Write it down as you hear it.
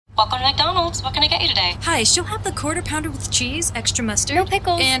Welcome to McDonald's. What can I get you today? Hi, she'll have the quarter pounder with cheese, extra mustard. No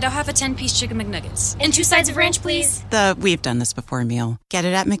pickles. And I'll have a 10-piece chicken McNuggets. And 2 sides of ranch, please. The we've done this before meal. Get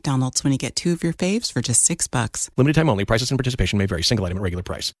it at McDonald's when you get 2 of your faves for just $6. Limited time only. Prices and participation may vary. Single item at regular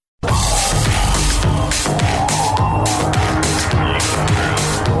price.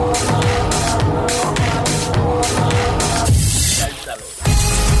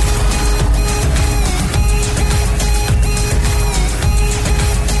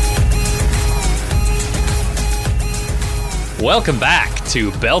 Welcome back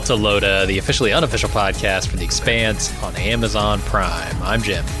to Beltalowda, the officially unofficial podcast for The Expanse on Amazon Prime. I'm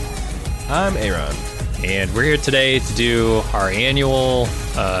Jim. I'm Aaron. And we're here today to do our annual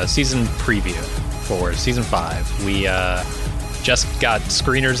season preview for Season 5. We just got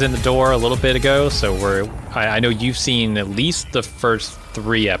screeners in the door a little bit ago, so I know you've seen at least the first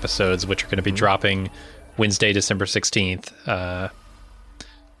 3 episodes, which are going to be dropping Wednesday, December 16th.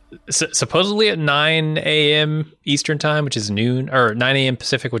 Supposedly at 9 a.m. Eastern time, which is noon, or 9 a.m.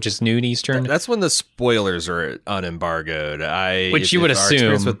 Pacific, which is noon Eastern. That's when the spoilers are unembargoed. Which you would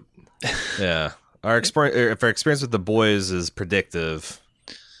assume. Yeah. If our experience with the boys is predictive.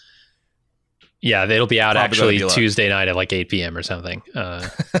 Yeah, it'll be out actually Tuesday night at like 8 p.m. or something,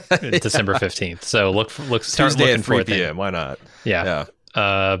 December 15th. So start Tuesday looking at 3 for it. p.m. Why not? Yeah.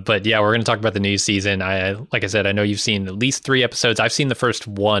 But yeah, we're going to talk about the new season. Like I said, I know you've seen at least 3 episodes. I've seen the first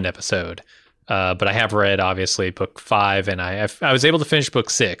 1 episode, but I have read obviously book 5, and I was able to finish book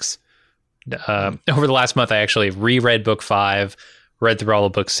 6. Over the last month, I actually reread book 5, read through all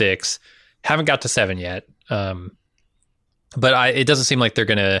of book 6. Haven't got to 7 yet, but it doesn't seem like they're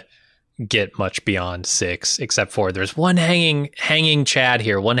going to get much beyond 6, except for there's one hanging chad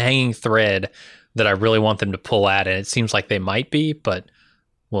here, one hanging thread that I really want them to pull at, and it seems like they might be, but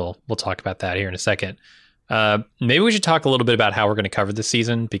we'll talk about that here in a second. Maybe we should talk a little bit about how we're going to cover this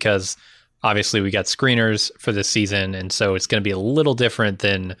season, because obviously we got screeners for this season, and so it's going to be a little different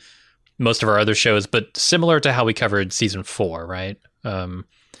than most of our other shows, but similar to how we covered season 4, right?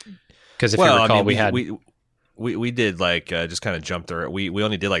 Because if you recall, we did like just kind of jumped there. We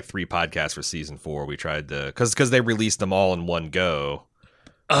only did like 3 podcasts for season 4. We tried to because they released them all in one go.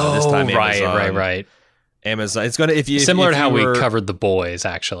 This time right. Amazon. It's gonna similar to how we covered The Boys,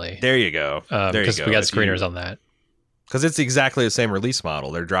 actually. There you go. Because we got screeners on that. Because it's exactly the same release model.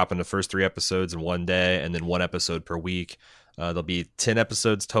 They're dropping the first 3 episodes in one day, and then 1 episode per week. There'll be 10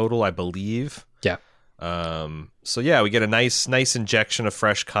 episodes total, I believe. Yeah. So yeah, we get a nice injection of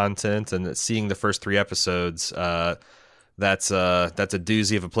fresh content, and seeing the first 3 episodes, that's a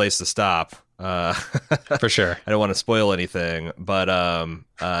doozy of a place to stop. For sure. I don't want to spoil anything, but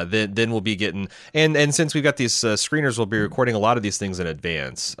then we'll be getting and since we've got these screeners, we'll be recording a lot of these things in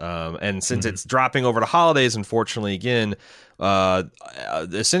advance. And since it's dropping over the holidays, unfortunately, again,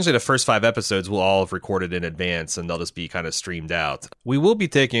 essentially the first 5 episodes we'll all have recorded in advance, and they'll just be kind of streamed out. We will be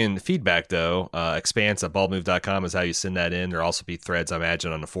taking feedback though. Expanse at baldmove.com is how you send that in. There'll also be threads, I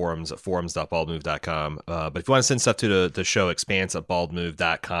imagine, on the forums at forums.baldmove.com. But if you want to send stuff to the show, expanse at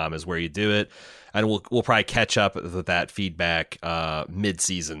baldmove.com is where you do it. And we'll probably catch up with that feedback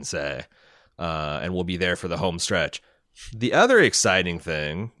mid-season, say, and we'll be there for the home stretch. The other exciting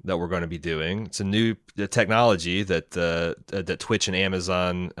thing that we're going to be doing, it's a new technology that Twitch and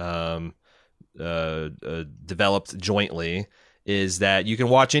Amazon developed jointly, is that you can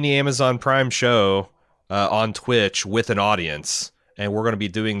watch any Amazon Prime show on Twitch with an audience. And we're going to be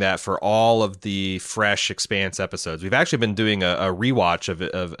doing that for all of the fresh Expanse episodes. We've actually been doing a rewatch of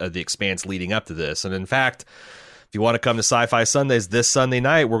the Expanse leading up to this. And in fact, if you want to come to Sci-Fi Sundays this Sunday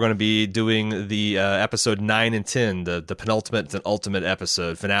night, we're going to be doing the episode 9 and 10, the penultimate and ultimate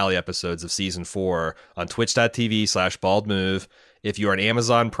finale episodes of season 4 on twitch.tv/baldmove. If you're an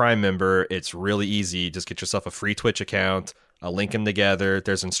Amazon Prime member, it's really easy. Just get yourself a free Twitch account. I'll link them together.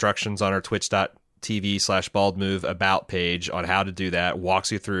 There's instructions on our twitch.tv/baldmove about page on how to do that,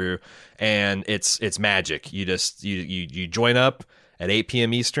 walks you through, and it's magic. You join up at 8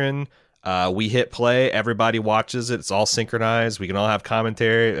 p.m. Eastern. We hit play, everybody watches it, it's all synchronized, we can all have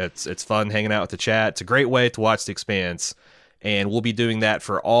commentary, it's fun hanging out with the chat. It's a great way to watch The Expanse, and we'll be doing that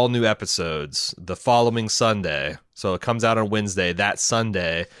for all new episodes the following Sunday. So it comes out on Wednesday. That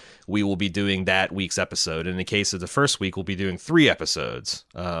Sunday we will be doing that week's episode. In the case of the first week, we'll be doing 3 episodes.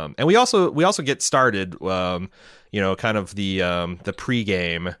 And we also get started, kind of the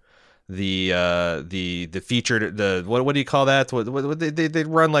pregame, the featured, what do you call that? What they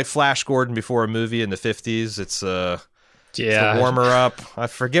run like Flash Gordon before a movie in the 50s. It's the warmer up. I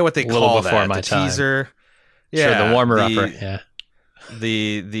forget what they call that. My the time. Teaser. Yeah, sure, the warmer upper. Yeah.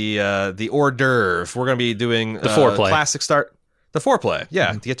 The hors d'oeuvre. We're going to be doing the foreplay. Classic start. The foreplay,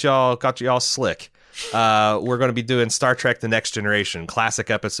 yeah, to got y'all slick. We're going to be doing Star Trek: The Next Generation, classic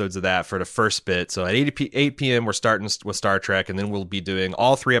episodes of that for the first bit. So at 8 p.m. we're starting with Star Trek, and then we'll be doing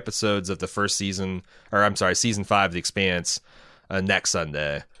all 3 episodes of the first season, season 5 of The Expanse next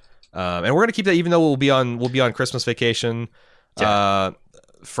Sunday. And we're going to keep that, even though we'll be on Christmas vacation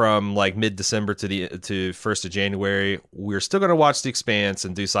from like mid-December to 1st of January. We're still going to watch The Expanse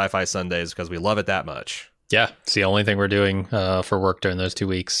and do Sci-Fi Sundays because we love it that much. Yeah, it's the only thing we're doing for work during those 2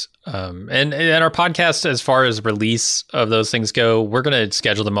 weeks. And our podcast, as far as release of those things go, we're going to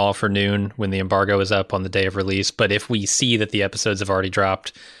schedule them all for noon when the embargo is up on the day of release. But if we see that the episodes have already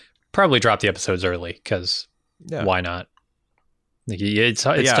dropped, probably drop the episodes early, because why not? It's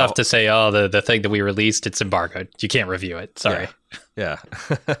tough to say, the thing that we released, it's embargoed. You can't review it. Sorry. Yeah.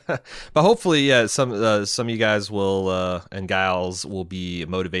 But hopefully, some of you guys will and gals will be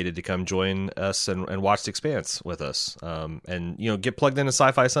motivated to come join us and watch The Expanse with us, and get plugged into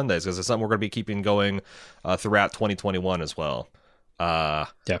Sci-Fi Sundays, because it's something we're going to be keeping going throughout 2021 as well.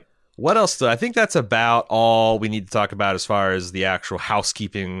 What else? I think that's about all we need to talk about as far as the actual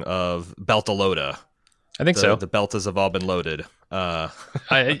housekeeping of Beltalowda. I think so. The beltas have all been loaded.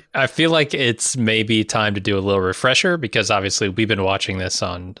 I feel like it's maybe time to do a little refresher, because obviously we've been watching this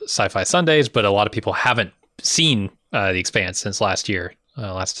on Sci-Fi Sundays, but a lot of people haven't seen The Expanse since last year,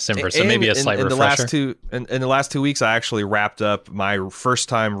 last December. So maybe a slight refresher. In the last 2 weeks, I actually wrapped up my first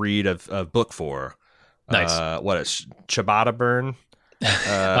time read of book 4. Nice. What is Ciabatta burn?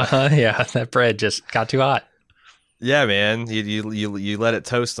 Yeah, that bread just got too hot. Yeah, man. You let it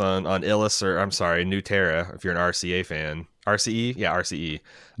toast on Illis, or I'm sorry, New Terra, if you're an RCA fan. RCE? Yeah, RCE.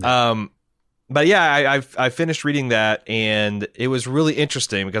 But yeah, I finished reading that, and it was really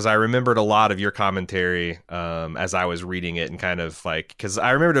interesting because I remembered a lot of your commentary as I was reading it, and kind of like, because I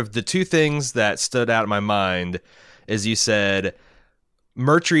remembered the 2 things that stood out in my mind is you said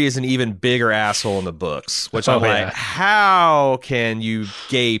Murtry is an even bigger asshole in the books, which I'm like, how can you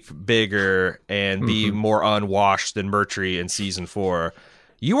gape bigger and be more unwashed than Murtry in season 4?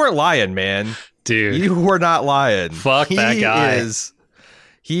 You weren't lying, man. Dude. You were not lying. Fuck that guy.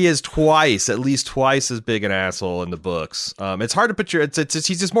 He is at least twice as big an asshole in the books. It's hard to put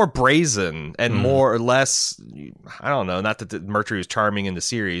he's just more brazen and more or less, I don't know, not that Murtry was charming in the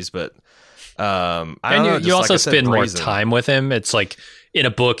series, but you also spend more time with him. It's like, in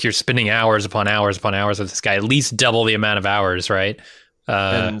a book, you're spending hours upon hours upon hours with this guy, at least double the amount of hours, right?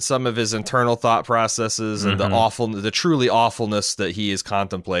 And some of his internal thought processes and the truly awfulness that he is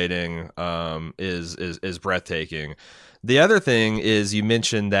contemplating is breathtaking. The other thing is, you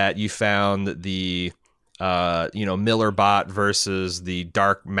mentioned that you found the Miller bot versus the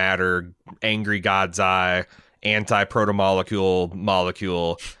dark matter, angry God's eye, anti-protomolecule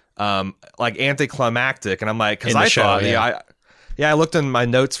molecule, like anticlimactic, and I'm like, because I thought, I looked in my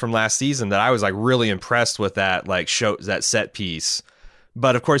notes from last season that I was like really impressed with that, like that set piece.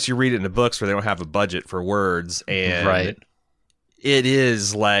 But of course, you read it in the books where they don't have a budget for words, and it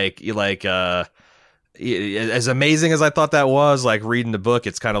is like as amazing as I thought that was. Like reading the book,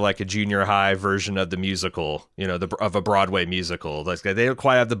 it's kind of like a junior high version of the musical, of a Broadway musical. Like they don't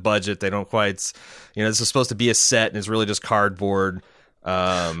quite have the budget. They don't quite, this is supposed to be a set, and it's really just cardboard.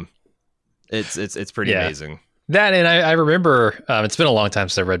 It's pretty amazing. That, and I remember, it's been a long time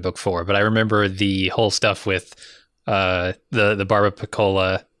since I read book 4, but I remember the whole stuff with the Barba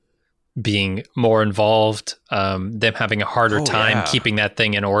Piccola being more involved, them having a harder time keeping that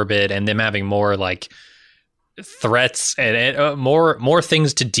thing in orbit, and them having more like threats and more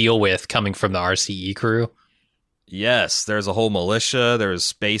things to deal with coming from the RCE crew. Yes, there's a whole militia. There's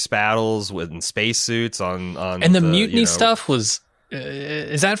space battles with spacesuits on and the mutiny stuff was.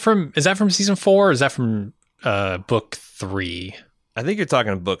 Is that from season 4? Or is that from book 3? I think you're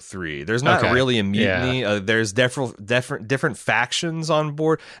talking book 3. There's not really a mutiny. Yeah. There's different factions on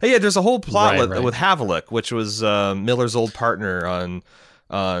board. Yeah, there's a whole plot with Havlik, which was Miller's old partner on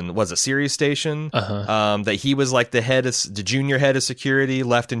was it Sirius Station? That he was like the junior head of security,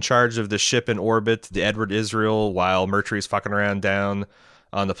 left in charge of the ship in orbit, the Edward Israel, while Murtry's fucking around down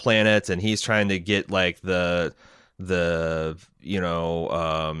on the planet, and he's trying to get like the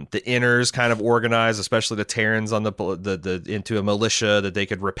inners kind of organized, especially the Terrans on the into a militia that they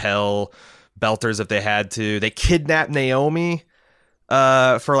could repel Belters if they had to. They kidnapped Naomi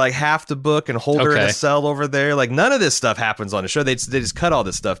for like half the book and hold her in a cell over there. Like none of this stuff happens on the show. They just cut all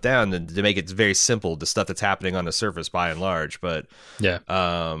this stuff down to make it very simple, the stuff that's happening on the surface by and large. But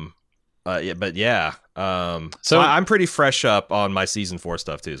so I'm pretty fresh up on my season 4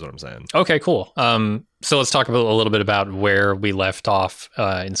 stuff too, is what I'm saying. Okay, cool. So let's talk a little bit about where we left off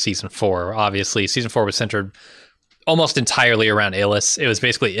in season 4. Obviously, season 4 was centered almost entirely around Illis. It was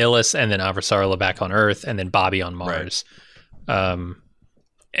basically Illis and then Avasarala back on Earth and then Bobby on Mars. Right.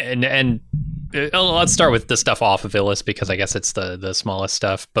 And let's start with the stuff off of Illis because I guess it's the smallest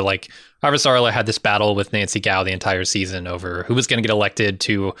stuff. But like Avasarala had this battle with Nancy Gao the entire season over who was going to get elected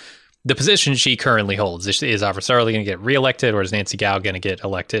to the position she currently holds. Is Avasarala going to get reelected, or is Nancy Gao going to get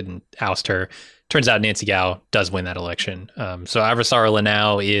elected and oust her? Turns out Nancy Gao does win that election. So Avasarala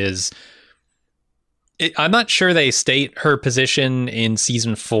now is... I'm not sure they state her position in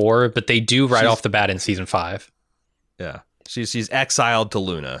season 4, but they do right off the bat in season 5. Yeah. She's exiled to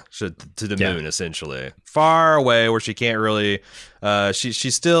Luna, to the moon, essentially. Far away where she can't really...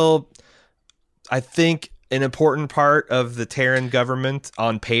 she's still, I think, an important part of the Terran government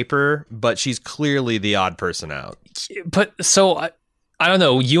on paper, but she's clearly the odd person out. But so, I don't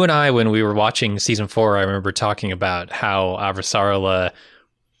know, you and I, when we were watching season 4, I remember talking about how Avasarala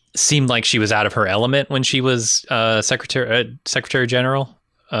seemed like she was out of her element when she was Secretary General.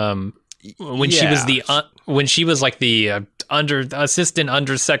 When she was like the assistant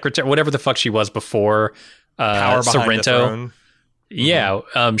undersecretary, whatever the fuck she was before Power behind Sorrento. the throne. Yeah,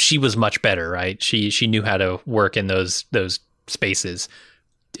 she was much better, right? She knew how to work in those spaces.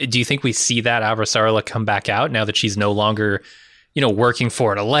 Do you think we see that Avasarala come back out now that she's no longer, working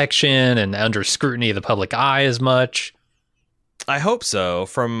for an election and under scrutiny of the public eye as much? I hope so.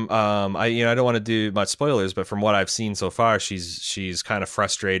 From I don't want to do much spoilers, but from what I've seen so far, she's kind of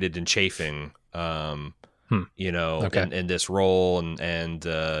frustrated and chafing. In this role, and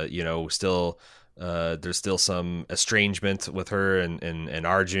still there's still some estrangement with her and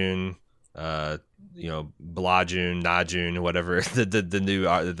Arjun, Blajun, Najun, whatever the new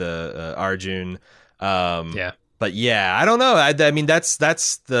Arjun. But yeah, I don't know. I mean, that's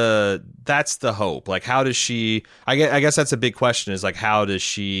the hope. Like, how does she? I guess that's a big question. Is like, how does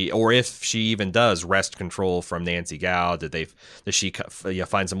she, or if she even does, wrest control from Nancy Gao? Does she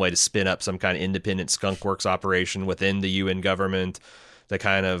find some way to spin up some kind of independent skunkworks operation within the UN government to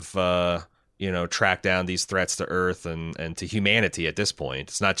kind of track down these threats to Earth and to humanity at this point?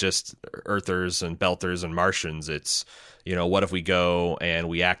 It's not just Earthers and Belters and Martians. It's what if we go and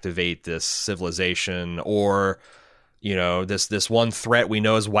we activate this civilization, or this one threat we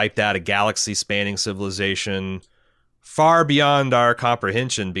know has wiped out a galaxy-spanning civilization far beyond our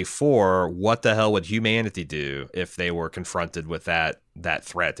comprehension before. What the hell would humanity do if they were confronted with that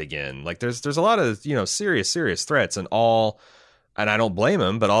threat again? Like, there's a lot of serious threats, and I don't blame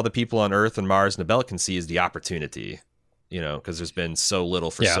them, but all the people on Earth and Mars and the Belt can see is the opportunity, because there's been so little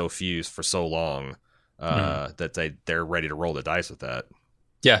for so few for so long. That they're ready to roll the dice with that.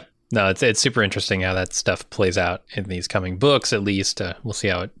 Yeah, no, it's super interesting how that stuff plays out in these coming books. At least we'll see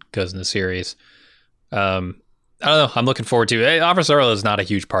how it goes in the series. I don't know. I'm looking forward to it. Avasarala is not a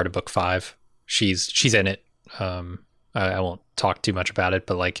huge part of book 5. She's in it. I won't talk too much about it,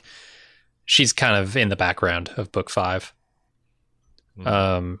 but like she's kind of in the background of book 5.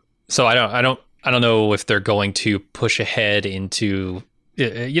 So I don't know if they're going to push ahead into.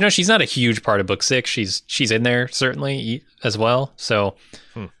 She's not a huge part of book 6. She's in there certainly as well. So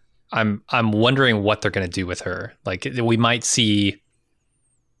I'm wondering what they're going to do with her. Like, we might see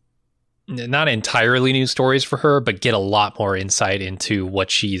not entirely new stories for her, but get a lot more insight into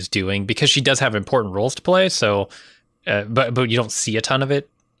what she's doing, because she does have important roles to play. So, but you don't see a ton of it,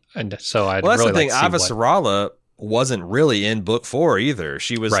 and so that's really the thing. Avasarala wasn't really in book 4 either.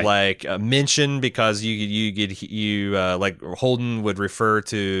 She was like mentioned because you like Holden would refer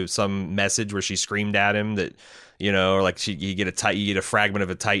to some message where she screamed at him that, or like you get a fragment of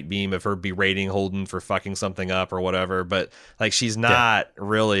a tight beam of her berating Holden for fucking something up or whatever. But like, she's not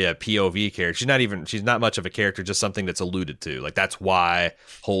really a POV character. She's not much of a character, just something that's alluded to. Like, that's why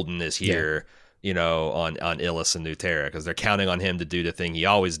Holden is here, on Illis and New Terra, because they're counting on him to do the thing he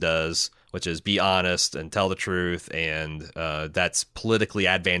always does, which is be honest and tell the truth, and that's politically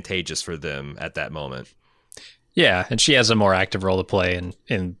advantageous for them at that moment. Yeah, and she has a more active role to play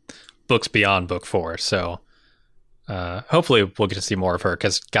in books beyond book 4, so hopefully we'll get to see more of her,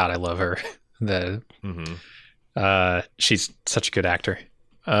 because, God, I love her. She's such a good actor.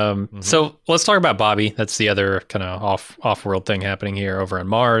 So let's talk about Bobby. That's the other kind of off-world thing happening here over on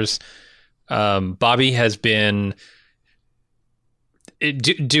Mars. Bobby has been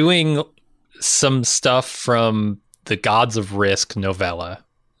doing some stuff from the Gods of Risk novella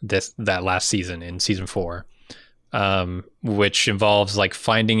that last season, in season 4, which involves like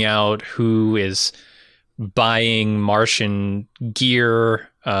finding out who is buying Martian gear,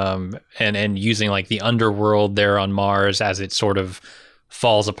 and using like the underworld there on Mars as it sort of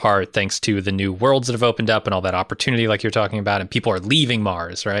falls apart thanks to the new worlds that have opened up and all that opportunity like you're talking about, and people are leaving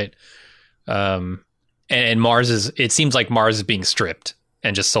Mars, right? and it seems like Mars is being stripped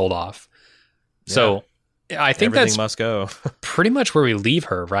and just sold off. Yeah. So I think everything that's must go. pretty much where we leave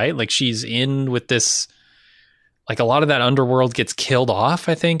her, right? Like she's in with this, like a lot of that underworld gets killed off,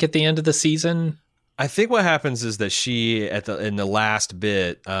 I think, at the end of the season. I think what happens is that she in the last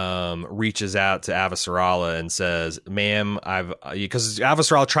bit reaches out to Avasarala and says, "Ma'am, because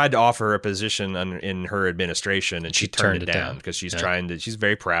Avasarala tried to offer her a position in her administration and she turned it down because she's she's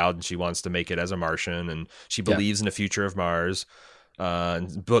very proud and she wants to make it as a Martian and she believes in the future of Mars."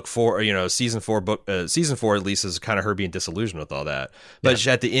 Book 4, season 4 at least is kind of her being disillusioned with all that. But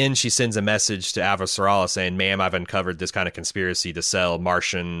at the end, she sends a message to Avasarala saying, "Ma'am, I've uncovered this kind of conspiracy to sell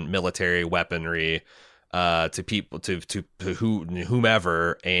Martian military weaponry to people, to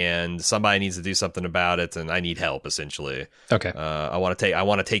whomever, and somebody needs to do something about it, and I need help, essentially. Okay. I want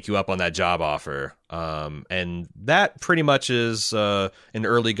to take you up on that job offer." And that pretty much is in the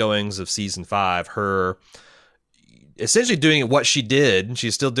early goings of season 5, her essentially doing what she did.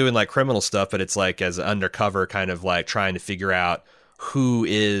 She's still doing like criminal stuff, but it's like as undercover, kind of like trying to figure out who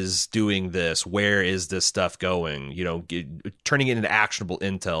is doing this, where is this stuff going, turning it into actionable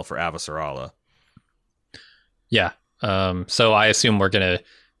intel for Avasarala. Yeah. So I assume we're going to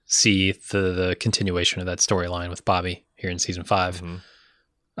see the continuation of that storyline with Bobby here in season 5.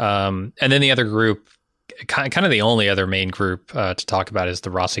 Mm-hmm. And then the other group, kind of the only other main group to talk about is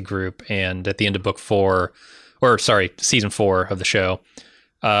the Rossi group. And at the end of season 4 of the show,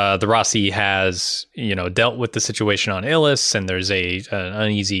 the Rossi has, dealt with the situation on Illis, and there's an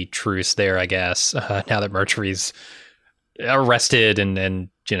uneasy truce there, I guess, now that Mercury's arrested and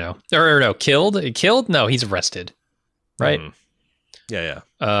killed. No, he's arrested, right? Yeah.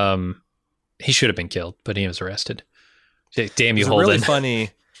 He should have been killed, but he was arrested. Damn you, Holden.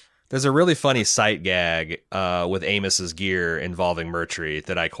 There's a really funny sight gag with Amos's gear involving Mercury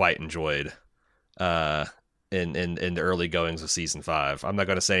that I quite enjoyed. In the early goings of season 5. I'm not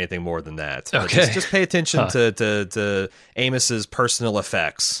going to say anything more than that. Okay. Just pay attention to Amos's personal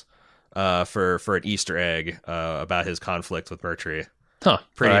effects for an Easter egg about his conflict with Mercury.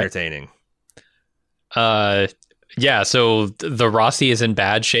 Pretty entertaining. Yeah, so the Rossi is in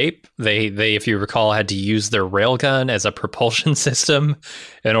bad shape. They, if you recall, had to use their railgun as a propulsion system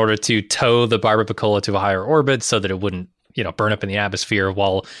in order to tow the Barbacola to a higher orbit so that it wouldn't burn up in the atmosphere,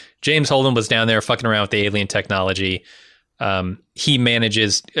 while James Holden was down there fucking around with the alien technology. He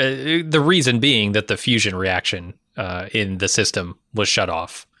manages, the reason being that the fusion reaction in the system was shut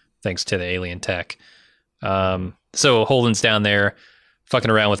off thanks to the alien tech. So Holden's down there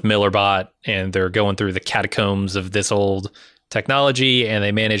fucking around with Millerbot, and they're going through the catacombs of this old technology, and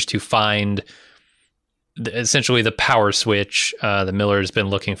they manage to find essentially the power switch that Miller's been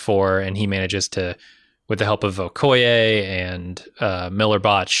looking for, and he manages to, with the help of Okoye and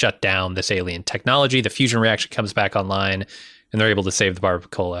Millerbot, shut down this alien technology. The fusion reaction comes back online, and they're able to save the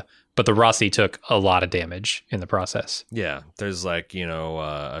Barbacola. But the Rossi took a lot of damage in the process. Yeah, there's like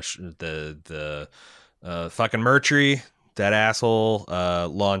the fucking Mercury, that asshole,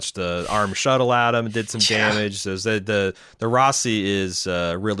 launched the armed shuttle at him, did some damage. So the Rossi is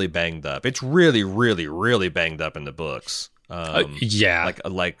really banged up. It's really, really, really banged up in the books.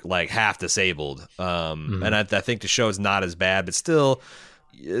 Like half disabled. And I think the show is not as bad, but still,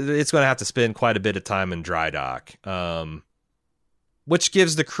 it's going to have to spend quite a bit of time in dry dock. Which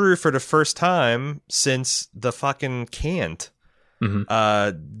gives the crew, for the first time since the fucking Cant,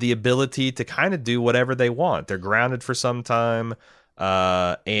 the ability to kind of do whatever they want. They're grounded for some time.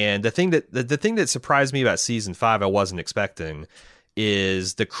 And the thing that surprised me about season 5, I wasn't expecting,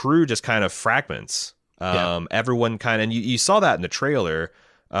 is the crew just kind of fragments. Everyone kind of, and you saw that in the trailer,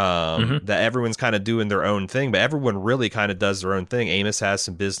 that everyone's kind of doing their own thing, but everyone really kind of does their own thing. Amos has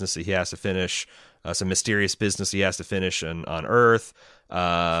some business that he has to finish, some mysterious business he has to finish on Earth.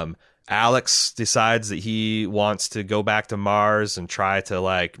 Alex decides that he wants to go back to Mars and try to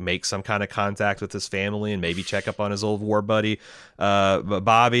like make some kind of contact with his family and maybe check up on his old war buddy,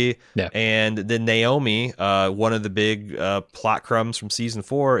 Bobby. Yeah. And then Naomi, one of the big plot crumbs from season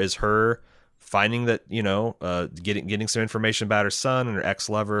 4 is her finding that, getting some information about her son and her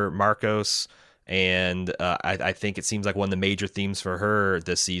ex-lover, Marcos. And I think it seems like one of the major themes for her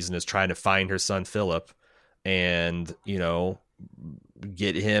this season is trying to find her son, Philip, and,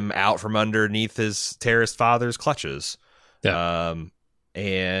 get him out from underneath his terrorist father's clutches. Yeah.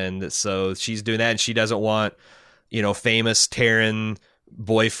 And so she's doing that, and she doesn't want, famous Terran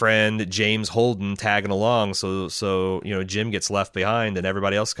boyfriend James Holden tagging along. So Jim gets left behind, and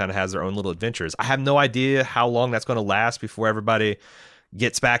everybody else kind of has their own little adventures. I have no idea how long that's going to last before everybody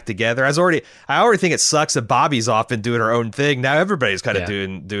gets back together. I already think it sucks that Bobby's off and doing her own thing. Now everybody's kind of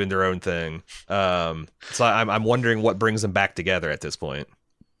doing their own thing. So I'm wondering what brings them back together at this point.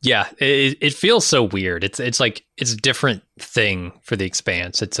 Yeah, it feels so weird. It's like it's a different thing for the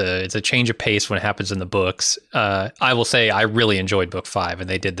Expanse. It's a change of pace when it happens in the books. I will say I really enjoyed book 5, and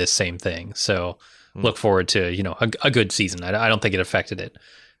they did this same thing. So look forward to a good season. I don't think it affected it.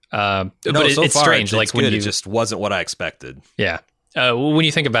 But it's strange. Like when it just wasn't what I expected. Yeah, when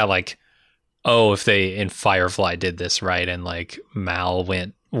you think about like, if they in Firefly did this right, and like Mal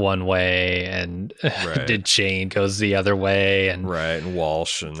went one way and did Jane goes the other way, and and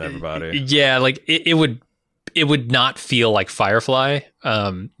Walsh and everybody. Yeah, like it would not feel like Firefly.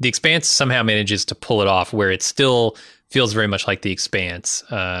 The Expanse somehow manages to pull it off where it still feels very much like the Expanse,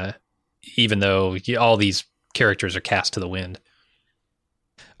 even though all these characters are cast to the wind.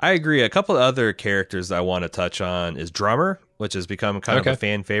 I agree. A couple of other characters that I want to touch on is Drummer, which has become kind of a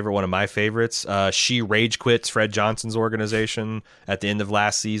fan favorite, one of my favorites. She rage quits Fred Johnson's organization at the end of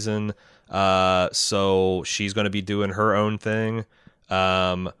last season, so she's going to be doing her own thing.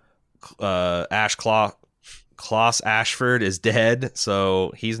 Klaus Ashford is dead,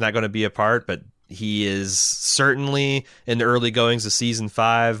 so he's not going to be a part, but he is certainly in the early goings of season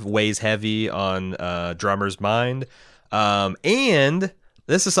 5, weighs heavy on Drummer's mind. And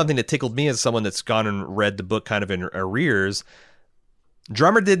this is something that tickled me as someone that's gone and read the book kind of in arrears.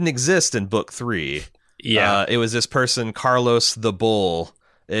 Drummer didn't exist in book 3. Yeah. It was this person, Carlos the Bull.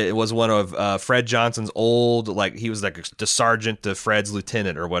 It was one of Fred Johnson's old, like he was like the sergeant to Fred's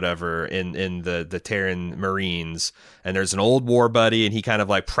lieutenant or whatever in the Terran Marines. And there's an old war buddy, and he kind of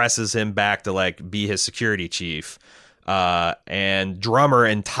like presses him back to like be his security chief. And Drummer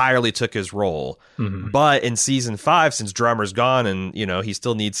entirely took his role. Mm-hmm. But in season 5, since Drummer's gone and, he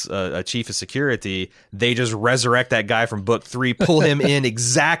still needs a chief of security, they just resurrect that guy from book 3, pull him in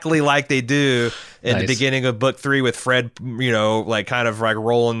exactly like they do in the beginning of book 3 with Fred, like kind of like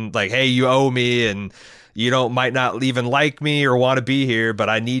rolling like, hey, you owe me and might not even like me or want to be here, but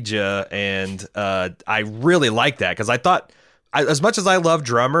I need you. And I really like that because I thought, as much as I love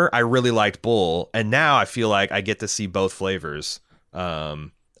Drummer, I really liked Bull, and now I feel like I get to see both flavors,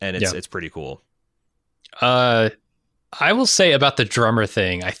 and it's pretty cool. I will say about the Drummer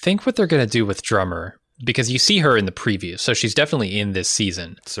thing, I think what they're going to do with Drummer, because you see her in the preview, so she's definitely in this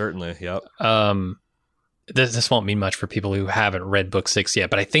season. Certainly, yep. This won't mean much for people who haven't read book 6 yet,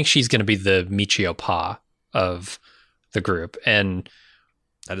 but I think she's going to be the Michio Pa of the group, and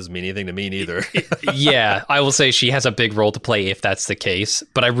that doesn't mean anything to me neither. Yeah, I will say she has a big role to play if that's the case,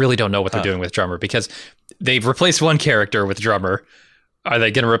 but I really don't know what they're doing with Drummer because they've replaced one character with Drummer. Are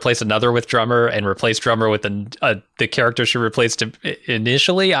they going to replace another with Drummer and replace Drummer with the character she replaced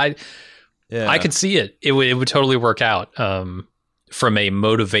initially? I could see it. It would totally work out from a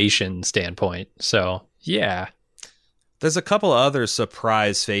motivation standpoint. So, yeah. There's a couple other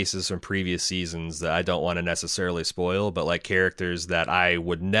surprise faces from previous seasons that I don't want to necessarily spoil, but like characters that I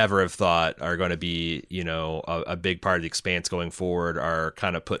would never have thought are going to be, a big part of the Expanse going forward are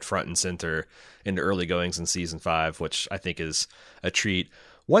kind of put front and center in the early goings in season 5, which I think is a treat.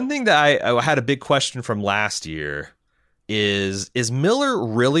 One thing that I had a big question from last year is Miller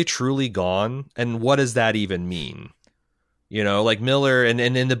really truly gone? And what does that even mean? Like Miller, and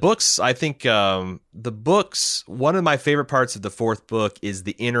in the books, I think the books, one of my favorite parts of the 4th book is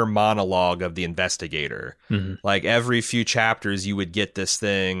the inner monologue of the investigator. Mm-hmm. Like every few chapters, you would get this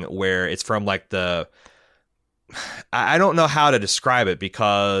thing where it's from like I don't know how to describe it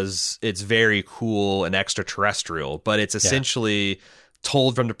because it's very cool and extraterrestrial, but it's essentially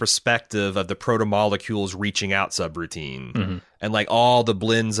told from the perspective of the proto-molecules reaching out subroutine. Mm-hmm. And like all the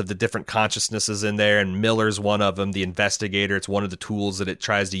blends of the different consciousnesses in there, and Miller's one of them, the investigator. It's one of the tools that it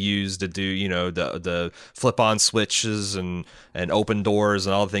tries to use to do, the flip-on switches and open doors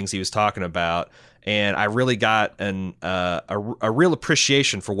and all the things he was talking about. And I really got a real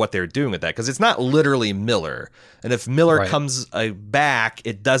appreciation for what they're doing with that, because it's not literally Miller. And if Miller comes back,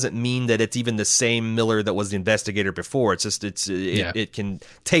 it doesn't mean that it's even the same Miller that was the investigator before. It's just it can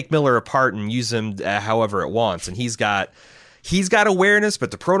take Miller apart and use him however it wants. And he's got awareness,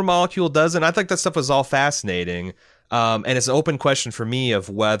 but the protomolecule doesn't. I think that stuff was all fascinating. And it's an open question for me of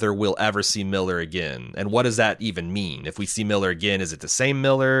whether we'll ever see Miller again. And what does that even mean? If we see Miller again, is it the same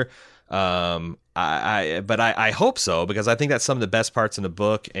Miller? I hope so, because I think that's some of the best parts in the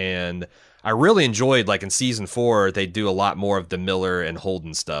book. And I really enjoyed, like in season 4, they do a lot more of the Miller and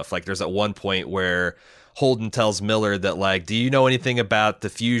Holden stuff. Like there's at one point where Holden tells Miller that, like, do you know anything about the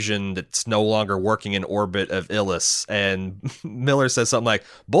fusion that's no longer working in orbit of Illis? And Miller says something like,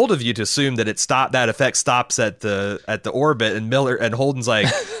 bold of you to assume that that effect stops at the orbit. And Holden's like,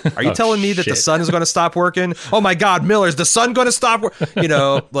 are you telling me that the sun is going to stop working? Oh my God, Miller, is the sun going to stop?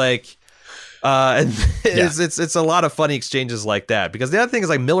 Like, and it's a lot of funny exchanges like that, because the other thing is,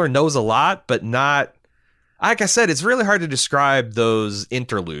 like, Miller knows a lot, but not, like I said, it's really hard to describe those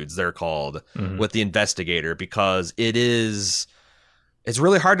interludes, they're called, with the investigator, because it's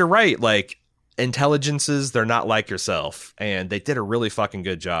really hard to write, like, intelligences, they're not like yourself. And they did a really fucking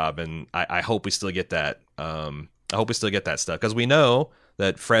good job. And I hope we still get that. I hope we still get that stuff, because we know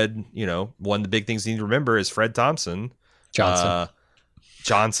that Fred, one of the big things you need to remember is Fred Johnson,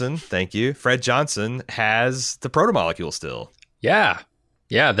 thank you. Fred Johnson has the protomolecule still. Yeah,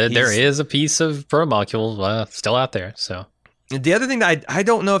 there is a piece of protomolecule still out there. So the other thing that I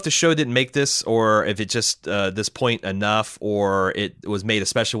don't know if the show didn't make this, or if it just this point enough, or it was made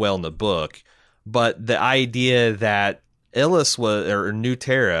especially well in the book, but the idea that Illis or New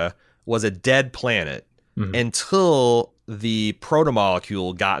Terra was a dead planet until the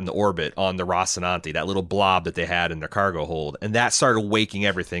protomolecule got into orbit on the Rocinante, that little blob that they had in their cargo hold, and that started waking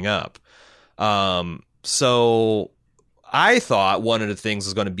everything up. So I thought one of the things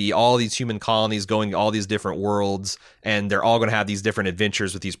was going to be all these human colonies going to all these different worlds, and they're all going to have these different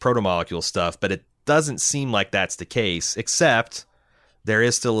adventures with these protomolecule stuff, but it doesn't seem like that's the case, except there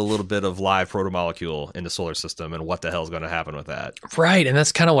is still a little bit of live protomolecule in the solar system, and what the hell is going to happen with that? Right, and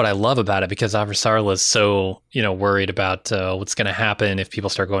that's kind of what I love about it, because Avasarala is so, worried about what's going to happen if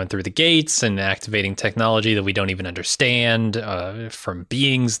people start going through the gates and activating technology that we don't even understand from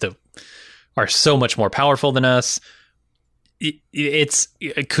beings that are so much more powerful than us.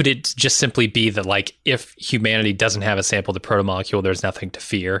 Could it just simply be that, like, if humanity doesn't have a sample of the protomolecule, there's nothing to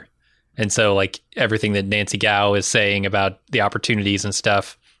fear? And so, like, everything that Nancy Gao is saying about the opportunities and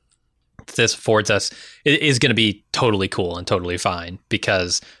stuff this affords us is going to be totally cool and totally fine,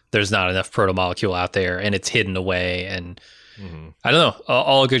 because there's not enough protomolecule out there and it's hidden away. And I don't know,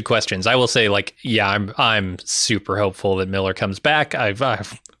 all good questions. I will say, like, yeah, I'm super hopeful that Miller comes back. I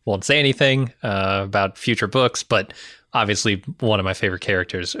won't say anything about future books, but obviously one of my favorite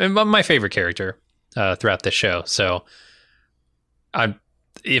characters, my favorite character throughout this show. So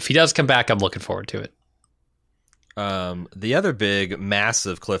if he does come back, I'm looking forward to it. The other big,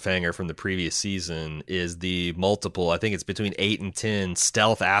 massive cliffhanger from the previous season is the multiple, I think it's between 8 and 10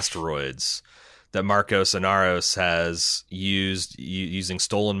 stealth asteroids that Marcos Inaros has used using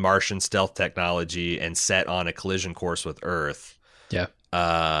stolen Martian stealth technology and set on a collision course with Earth. Yeah.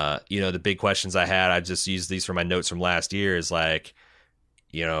 The big questions I had, I just used these from my notes from last year, is like,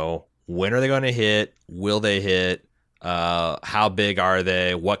 when are they going to hit? Will they hit? How big are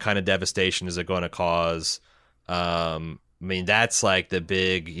they? What kind of devastation is it going to cause? That's like the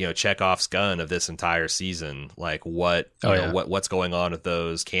big, Chekhov's gun of this entire season. Like, what's going on with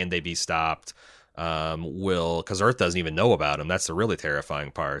those? Can they be stopped? Because Earth doesn't even know about them. That's the really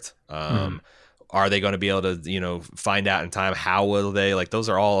terrifying part. Are they going to be able to, find out in time? How will they? Like, those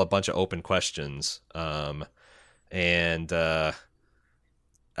are all a bunch of open questions. I can't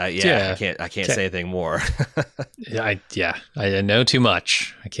say anything more. I know too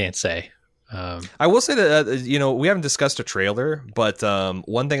much. I can't say. I will say that, we haven't discussed a trailer, but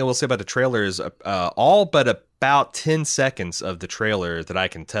one thing I will say about the trailer is all but about 10 seconds of the trailer that I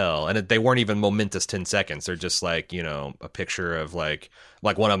can tell, and they weren't even momentous 10 seconds. They're just like, a picture of like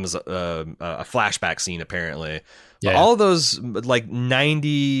one of them is a flashback scene, apparently. Yeah. All of those, like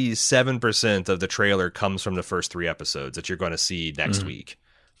 97% of the trailer comes from the first 3 episodes that you're going to see next week.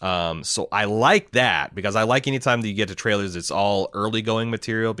 So I like that, because I like anytime that you get to trailers, it's all early going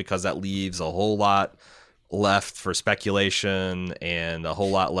material, because that leaves a whole lot left for speculation and a whole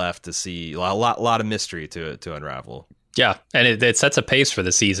lot left to see, a lot of mystery to unravel. Yeah. And it sets a pace for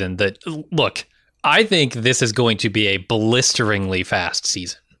the season that, look, I think this is going to be a blisteringly fast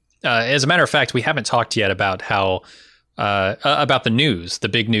season. As a matter of fact, we haven't talked yet about how, about the news, the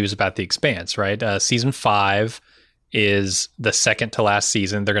big news about The Expanse, right? Season 5 is the second to last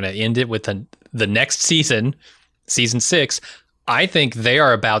season. They're going to end it with the next season, season 6. I think they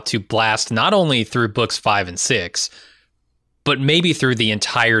are about to blast not only through books 5 and 6, but maybe through the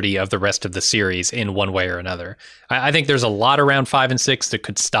entirety of the rest of the series in one way or another. I think there's a lot around 5 and 6 that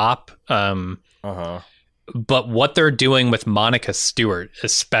could stop. But what they're doing with Monica Stewart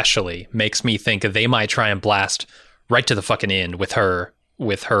especially makes me think they might try and blast right to the fucking end with her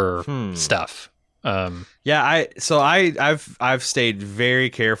stuff. I've stayed very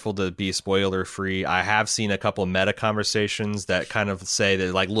careful to be spoiler free. I have seen a couple of meta conversations that kind of say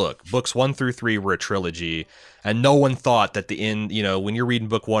that, like, look, books 1 through 3 were a trilogy, and no one thought that the end, when you're reading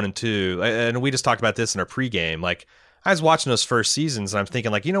book 1 and 2, and we just talked about this in our pregame, like, I was watching those first seasons and I'm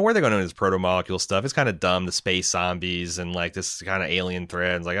thinking, like, where they're going to do this proto-molecule stuff? It's kind of dumb, the space zombies and like this kind of alien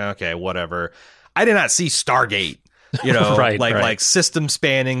thread. It's like, okay, whatever. I did not see Stargate, like system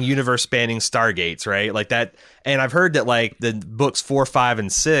spanning, universe spanning Stargates, right? Like that. And I've heard that like the books 4, 5,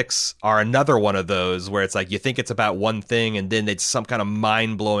 and 6 are another one of those where it's like you think it's about one thing and then it's some kind of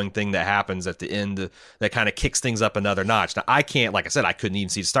mind blowing thing that happens at the end that kind of kicks things up another notch. Now, I can't, like I said, I couldn't even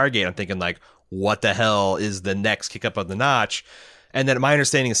see Stargate. I'm thinking like, what the hell is the next kick up of the notch? And then my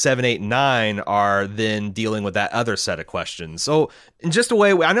understanding is 7, 8, and 9 are then dealing with that other set of questions. So in just a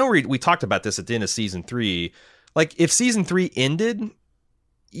way, I know we talked about this at the end of season 3. Like if season 3 ended,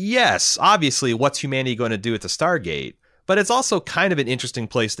 yes, obviously what's humanity going to do at the Stargate? But it's also kind of an interesting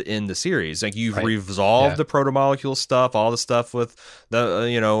place to end the series. Like you've resolved the proto-molecule stuff, all the stuff with the,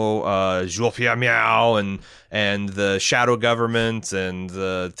 Zhuo Pia Miao and the shadow government and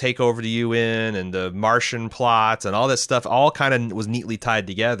the takeover to the UN and the Martian plot and all that stuff all kind of was neatly tied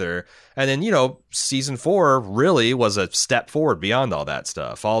together. And then, season 4 really was a step forward beyond all that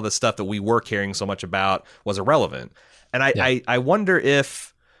stuff. All the stuff that we were caring so much about was irrelevant. And I wonder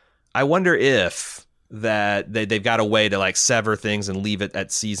if that they've got a way to like sever things and leave it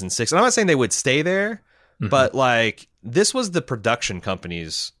at season 6. And I'm not saying they would stay there, but like this was the production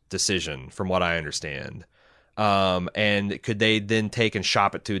company's decision from what I understand. And could they then take and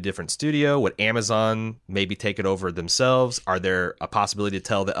shop it to a different studio? Would Amazon maybe take it over themselves? Are there a possibility to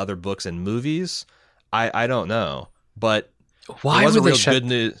tell the other books and movies? I don't know, but why would they shut? Good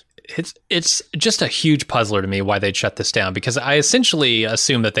news. It's just a huge puzzler to me why they'd shut this down, because I essentially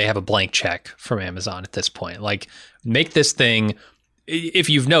assume that they have a blank check from Amazon at this point. Like, make this thing, if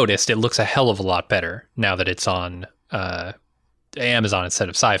you've noticed, it looks a hell of a lot better now that it's on Amazon instead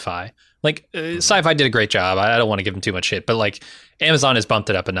of Sci-Fi. Like, Sci-Fi did a great job. I don't want to give them too much shit, but like Amazon has bumped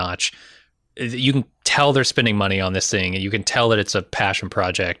it up a notch. You can tell they're spending money on this thing, and you can tell that it's a passion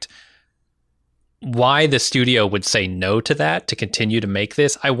project. Why the studio would say no to that to continue to make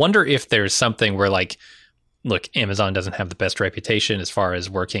this. I wonder if there's something where, like, look, Amazon doesn't have the best reputation as far as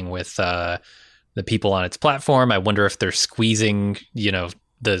working with the people on its platform. I wonder if they're squeezing,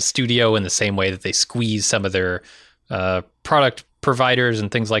 the studio in the same way that they squeeze some of their product providers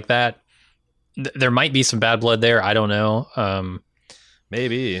and things like that. There might be some bad blood there. I don't know.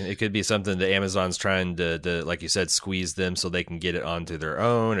 Maybe it could be something that Amazon's trying to, like you said, squeeze them so they can get it onto their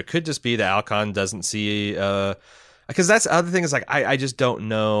own. It could just be that Alcon doesn't see, because that's the other thing is like, I just don't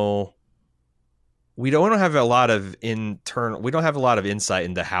know. We don't have a lot of we don't have a lot of insight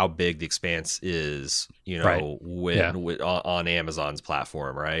into how big the Expanse is, on Amazon's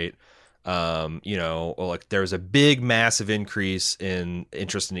platform. Right. Like there was a big, massive increase in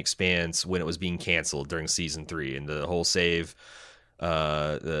interest in Expanse when it was being canceled during season 3 and the whole save,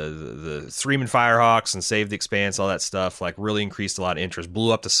 the Streaming Firehawks and Save the Expanse, all that stuff, like really increased a lot of interest,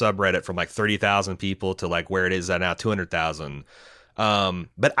 blew up the subreddit from like 30,000 people to like where it is at now, 200,000.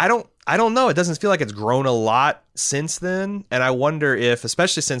 But I don't know. It doesn't feel like it's grown a lot since then. And I wonder if,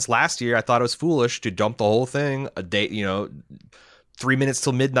 especially since last year, I thought it was foolish to dump the whole thing a day, 3 minutes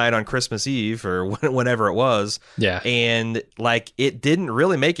till midnight on Christmas Eve or whenever it was. Yeah. And like, it didn't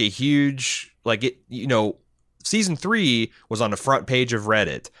really make a huge, like it, season 3 was on the front page of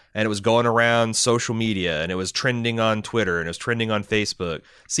Reddit and it was going around social media and it was trending on Twitter and it was trending on Facebook.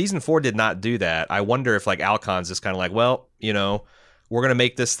 Season 4 did not do that. I wonder if like Alcon's just kind of like, well, we're going to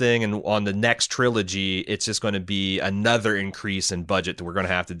make this thing and on the next trilogy, it's just going to be another increase in budget that we're going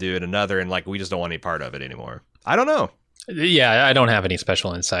to have to do it another. And like, we just don't want any part of it anymore. I don't know. Yeah. I don't have any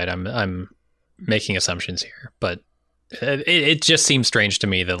special insight. I'm making assumptions here, but it just seems strange to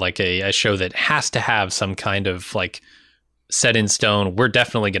me that like a show that has to have some kind of like set in stone, we're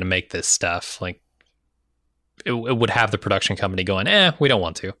definitely going to make this stuff. Like it would have the production company going, we don't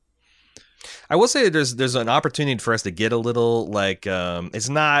want to. I will say there's an opportunity for us to get a little like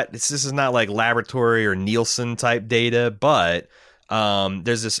this is not like laboratory or Nielsen type data, but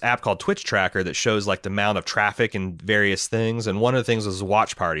there's this app called Twitch Tracker that shows like the amount of traffic and various things. And one of the things was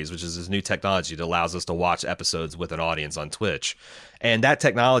watch parties, which is this new technology that allows us to watch episodes with an audience on Twitch. And that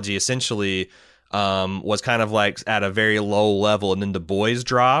technology essentially was kind of like at a very low level. And then the boys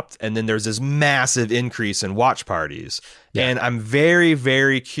dropped. And then there's this massive increase in watch parties. Yeah. And I'm very,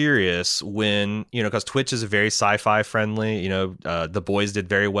 very curious when, because Twitch is a very sci-fi friendly, the boys did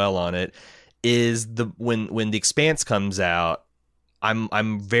very well on it, is when the Expanse comes out,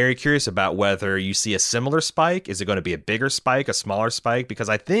 I'm very curious about whether you see a similar spike. Is it going to be a bigger spike, a smaller spike? Because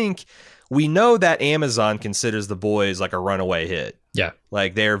I think we know that Amazon considers The Boys like a runaway hit. Yeah.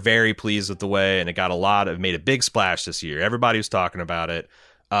 Like they're very pleased with the way, and it got made a big splash this year. Everybody was talking about it.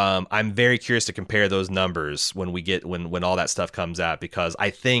 I'm very curious to compare those numbers when when all that stuff comes out, because I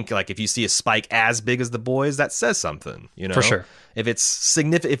think like if you see a spike as big as The Boys, that says something, you know. For sure. If it's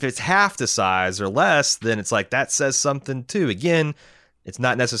significant, if it's half the size or less, then it's like that says something too. Again, it's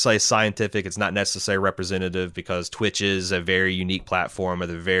not necessarily scientific, it's not necessarily representative, because Twitch is a very unique platform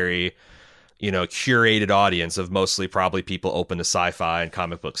with a very, you know, curated audience of mostly probably people open to sci-fi and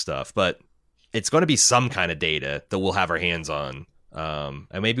comic book stuff. But it's going to be some kind of data that we'll have our hands on.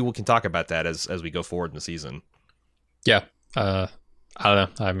 And maybe we can talk about that as we go forward in the season. Yeah. I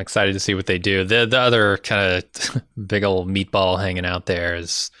don't know. I'm excited to see what they do. The other kind of big old meatball hanging out there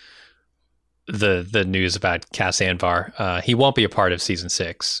is the news about Cass Anvar. He won't be a part of season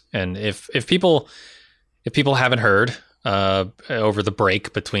 6. And if people haven't heard, over the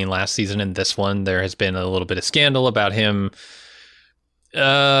break between last season and this one, there has been a little bit of scandal about him.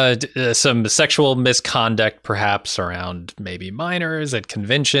 Some sexual misconduct, perhaps around maybe minors at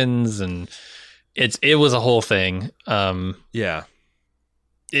conventions, and it was a whole thing. Yeah,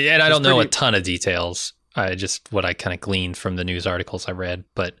 and I don't know a ton of details. What I kind of gleaned from the news articles I read,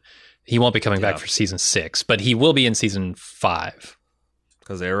 but he won't be coming back for season 6, but he will be in season 5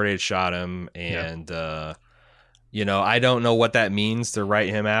 because they already had shot him, and you know, I don't know what that means to write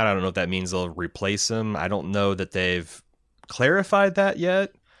him out. I don't know if that means they'll replace him. I don't know that they've clarified that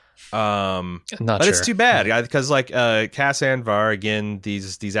yet. But it's too bad, because like Cass Anvar, again,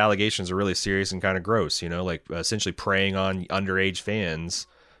 these allegations are really serious and kind of gross, you know, like essentially preying on underage fans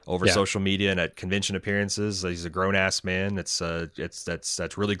over social media and at convention appearances. He's a grown-ass man. That's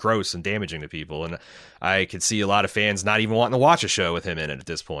really gross and damaging to people, and I could see a lot of fans not even wanting to watch a show with him in it at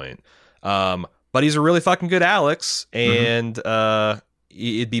this point. But he's a really fucking good Alex, and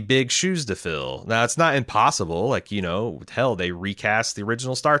it'd be big shoes to fill. Now, it's not impossible. Like, you know, hell, they recast the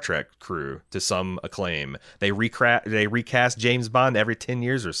original Star Trek crew to some acclaim. They recast James Bond every 10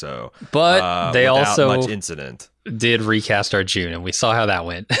 years or so. But they also much incident. Did recast Arjun, and we saw how that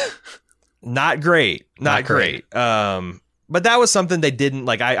went. Not great. Not great. But that was something they didn't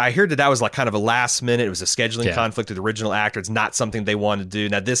like. I heard that was like kind of a last minute. It was a scheduling conflict with the original actor. It's not something they want to do.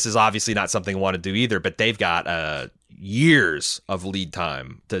 Now, this is obviously not something they want to do either, but they've got years of lead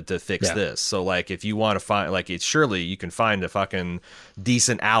time to fix this. So like, if you want to find like surely you can find a fucking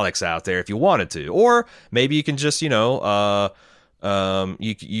decent Alex out there if you wanted to, or maybe you can just, you know,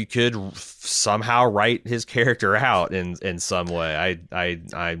 you could somehow write his character out in some way.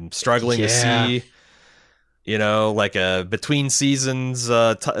 I'm struggling to see, you know, like a between seasons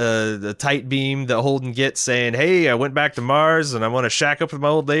the tight beam that Holden gets saying, hey, I went back to Mars and I want to shack up with my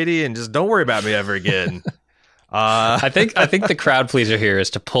old lady and just don't worry about me ever again. I think the crowd pleaser here is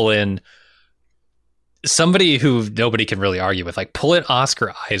to pull in somebody who nobody can really argue with, like pull in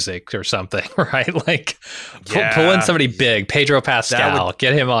Oscar Isaac or something, right? Like pull in somebody big, Pedro Pascal,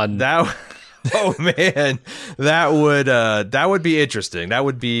 get him on that. Oh man, that would be interesting. That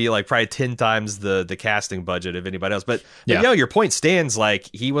would be like probably 10 times the casting budget of anybody else. But you know, your point stands. Like,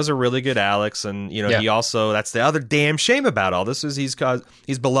 he was a really good Alex, and you know, he also, that's the other damn shame about all this, is he's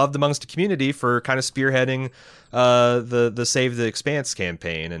beloved amongst the community for kind of spearheading the Save the Expanse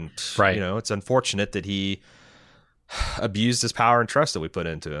campaign, and you know, it's unfortunate that he abused his power and trust that we put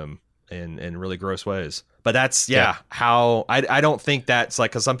into him in really gross ways. But that's how I don't think that's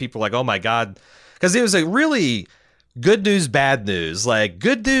like, because some people are like, oh my god, because it was a really good news, bad news. Like,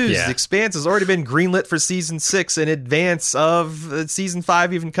 good news, The Expanse has already been greenlit for season 6 in advance of season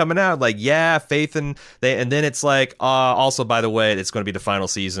 5 even coming out. Like, faith and then it's like, also by the way, it's going to be the final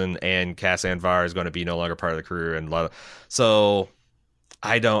season, and Cass Anvar is going to be no longer part of the crew, and so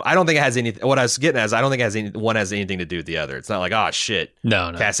I don't think it has anything. What I was getting at is, I don't think one has anything to do with the other. It's not like, oh shit,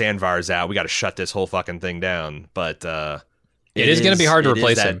 no. Cass Anvar's out, we got to shut this whole fucking thing down. But it is going to be hard to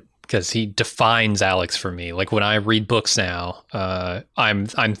replace him, because he defines Alex for me. Like, when I read books now,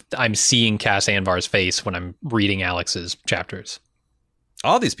 I'm seeing Cass Anvar's face when I'm reading Alex's chapters.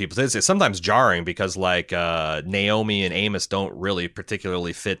 All these people, it's sometimes jarring, because like Naomi and Amos don't really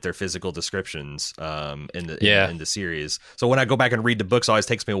particularly fit their physical descriptions in the series. So when I go back and read the books, it always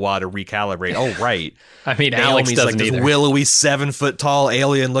takes me a while to recalibrate. Oh, right. I mean, Naomi's Alex doesn't like this willowy 7-foot-tall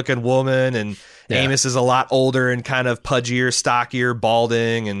alien-looking woman, and Amos is a lot older and kind of pudgier, stockier,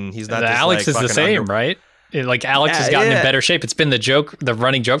 balding, and he's not. Alex is the same, right? Like, Alex has gotten in better shape. It's been the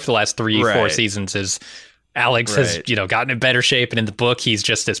running joke for the last 3-4 seasons is Alex has, you know, gotten in better shape, and in the book he's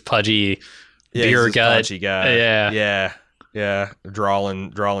just this pudgy beer gut pudgy guy. Yeah,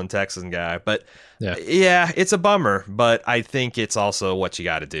 drawling Texan guy. But yeah, it's a bummer. But I think it's also what you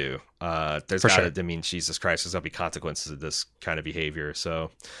got to do. There's got to, sure. I mean, Jesus Christ, there's got to be consequences of this kind of behavior.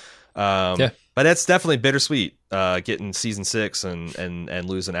 So, yeah. But that's definitely bittersweet. Getting season 6 and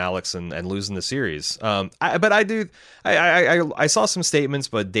losing Alex and losing the series. I saw some statements,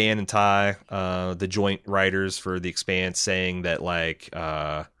 but Dan and Ty, the joint writers for The Expanse, saying that like.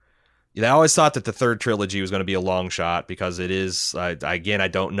 I always thought that the third trilogy was going to be a long shot because it is, again, I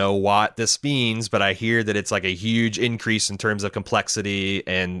don't know what this means, but I hear that it's like a huge increase in terms of complexity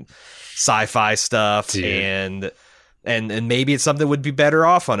and sci-fi stuff. Dude. And maybe it's something that would be better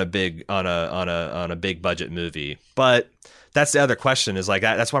off on a big budget movie. But that's the other question is like,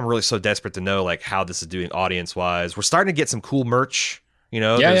 that's why I'm really so desperate to know like how this is doing audience wise. We're starting to get some cool merch.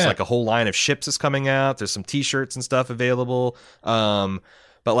 There's like a whole line of ships is coming out. There's some t-shirts and stuff available.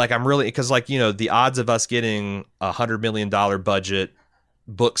 But like I'm really because like the odds of us getting $100 million budget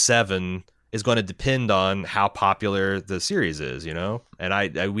book 7 is going to depend on how popular the series is, and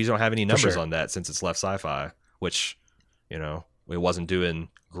we don't have any numbers on that since it's left Sci-Fi, which it wasn't doing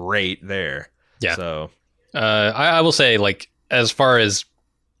great there. Yeah. So I will say like as far as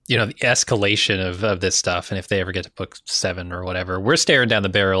the escalation of this stuff, and if they ever get to book 7 or whatever, we're staring down the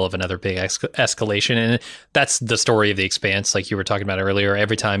barrel of another big escalation, and that's the story of The Expanse, like you were talking about earlier.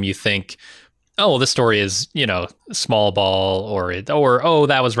 Every time you think, oh, this story is small ball, or oh,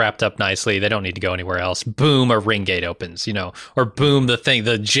 that was wrapped up nicely, they don't need to go anywhere else. Boom, a ring gate opens, or boom,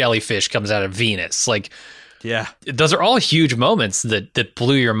 the jellyfish comes out of Venus. Like, yeah, those are all huge moments that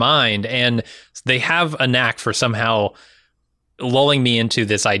blew your mind, and they have a knack for somehow lulling me into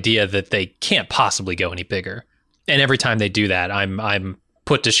this idea that they can't possibly go any bigger. And every time they do that, I'm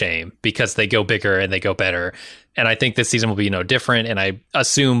put to shame because they go bigger and they go better. And I think this season will be no different. And I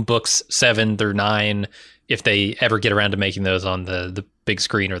assume books 7 through 9, if they ever get around to making those on the big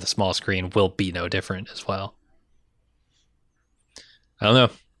screen or the small screen, will be no different as well. I don't know.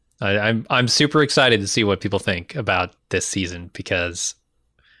 I'm super excited to see what people think about this season because,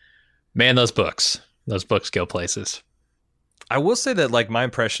 man, those books go places. I will say that like my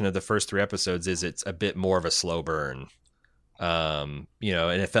impression of the first 3 episodes is it's a bit more of a slow burn. And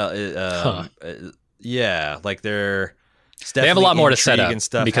it felt, like they have a lot more to set up and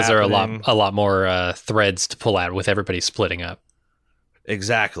stuff because happening. there are a lot more threads to pull out with everybody splitting up.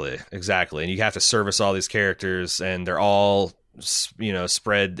 Exactly. And you have to service all these characters and they're all,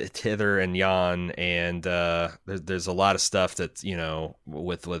 spread hither and yon. And there's a lot of stuff that,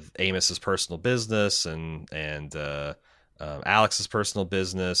 with Amos's personal business and Alex's personal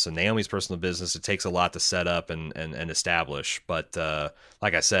business and Naomi's personal business, it takes a lot to set up and establish. But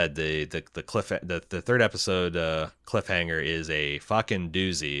like I said, the third episode cliffhanger is a fucking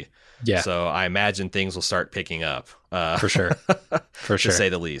doozy. Yeah. So I imagine things will start picking up. For sure. To say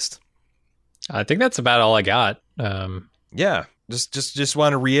the least. I think that's about all I got. Yeah. Just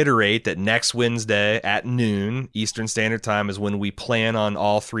want to reiterate that next Wednesday at noon Eastern Standard Time is when we plan on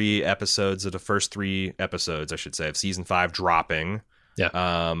all 3 episodes of the first 3 episodes, I should say, of season 5 dropping.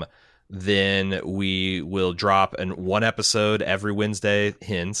 Yeah. Then we will drop one episode every Wednesday.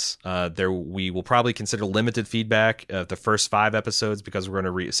 Hence, we will probably consider limited feedback of the first 5 episodes because we're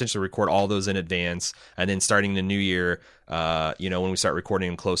going to essentially record all those in advance, and then starting the new year, when we start recording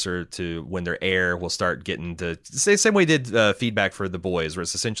them closer to when they're air, we'll start getting the same way we did feedback for The Boys, where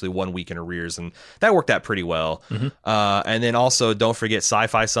it's essentially 1 week in arrears, and that worked out pretty well. Mm-hmm. And then also don't forget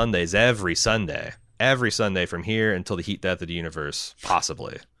Sci-Fi Sundays every Sunday from here until the heat death of the universe,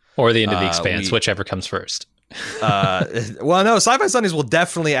 possibly. Or the end of The Expanse, whichever comes first. Well, no, Sci-Fi Sundays will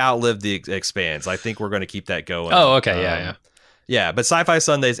definitely outlive The Expanse. I think we're going to keep that going. Oh, okay, yeah. Yeah, but Sci-Fi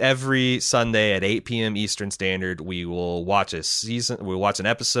Sundays every Sunday at 8 p.m. Eastern Standard. We will watch an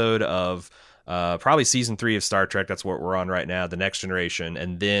episode of probably season 3 of Star Trek. That's what we're on right now, The Next Generation,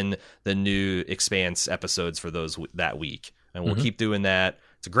 and then the new Expanse episodes for that week. And we'll keep doing that.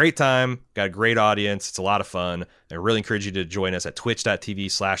 It's a great time. Got a great audience. It's a lot of fun. I really encourage you to join us at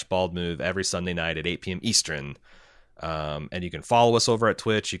twitch.tv/baldmove every Sunday night at 8 p.m. Eastern. And you can follow us over at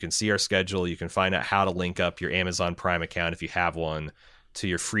Twitch. You can see our schedule. You can find out how to link up your Amazon Prime account, if you have one, to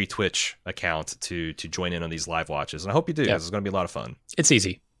your free Twitch account to join in on these live watches. And I hope you do, because it's going to be a lot of fun. It's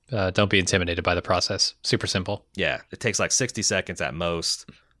easy. Don't be intimidated by the process. Super simple. Yeah. It takes like 60 seconds at most.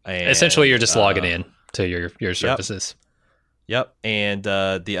 And, essentially, you're just logging in to your services. Yep. And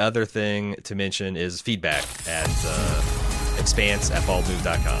the other thing to mention is feedback at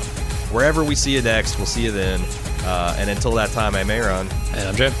expanse@baldmove.com. Wherever we see you next, we'll see you then. And until that time, I'm Aaron. And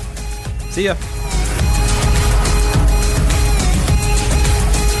I'm Jim. See ya.